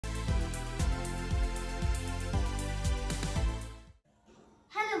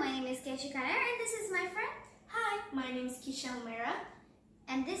name is Mecleaner and this is my friend. Hi, my name is Kisha.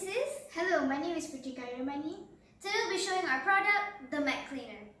 And this is... Hello, my name is Pritika Yermani. Today we'll be showing our product, the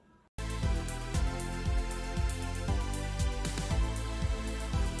Mecleaner.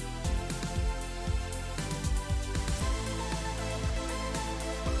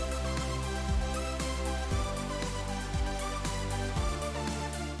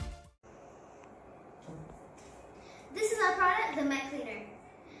 This is our product, the Mecleaner.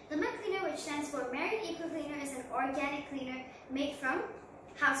 The Mecleaner, which stands for Marine Eco-Cleaner, is an organic cleaner made from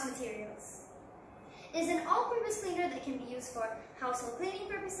house materials. It is an all-purpose cleaner that can be used for household cleaning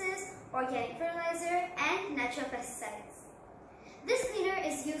purposes, organic fertilizer, and natural pesticides. This cleaner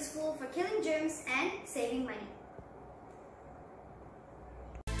is useful for killing germs and saving money.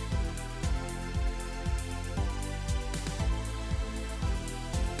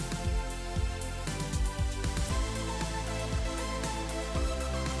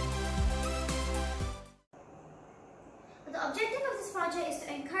 The objective of this project is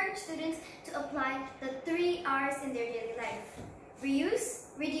to encourage students to apply the 3 R's in their daily life: reuse,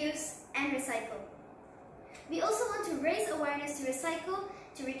 reduce, and recycle. We also want to raise awareness to recycle,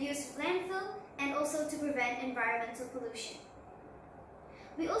 to reduce landfill, and also to prevent environmental pollution.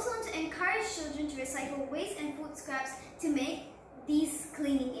 We also want to encourage children to recycle waste and food scraps to make these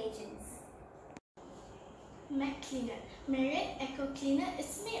cleaning agents. Mecleaner, Marine Eco Cleaner,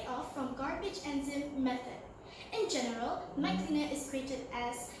 is made from garbage enzyme method. In general, Mecleaner is created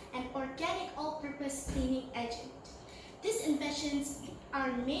as an organic all-purpose cleaning agent. These inventions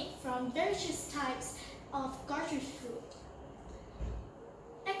are made from various types of garbage food.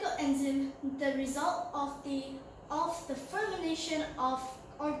 Ecoenzyme, the result of the fermentation of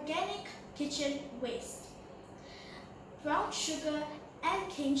organic kitchen waste, brown sugar and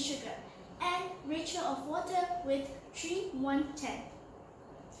cane sugar, and ratio of water with 3:1:10.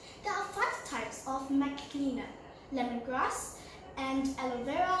 There are 5 types of Mecleaner: lemongrass and aloe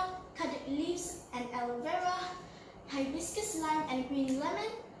vera, carded leaves and aloe vera, hibiscus lime and green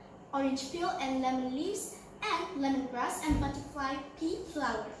lemon, orange peel and lemon leaves, and lemongrass and butterfly pea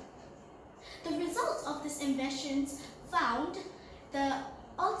flower. The results of these inventions found the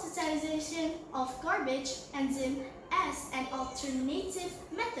utilization of garbage enzyme as an alternative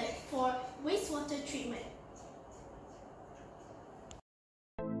method for wastewater treatment.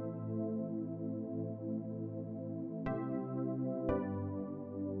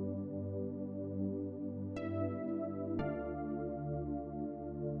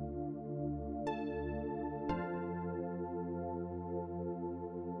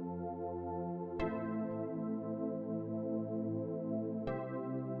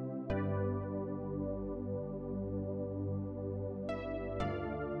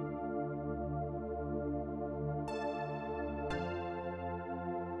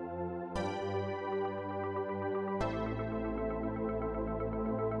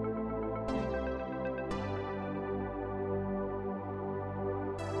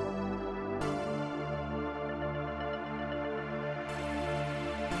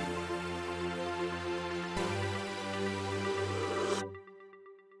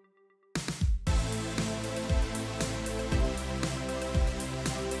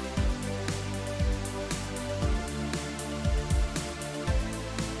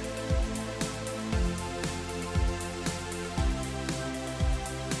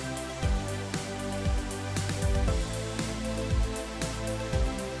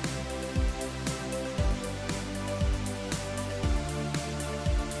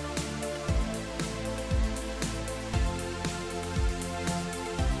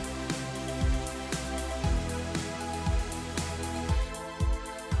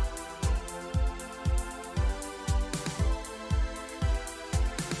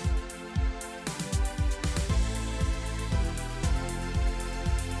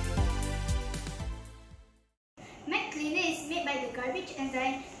 The garbage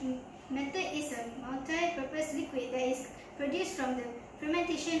enzyme method is a multi-purpose liquid that is produced from the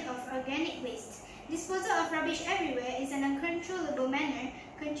fermentation of organic waste. Disposal of rubbish everywhere is an uncontrollable manner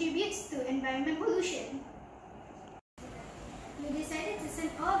contributes to environment pollution. We decided to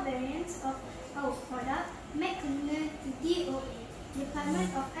send all variants of our product, Mecleaner, to DOA, Department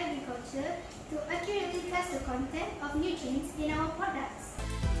of Agriculture, to accurately test the content of nutrients in our products.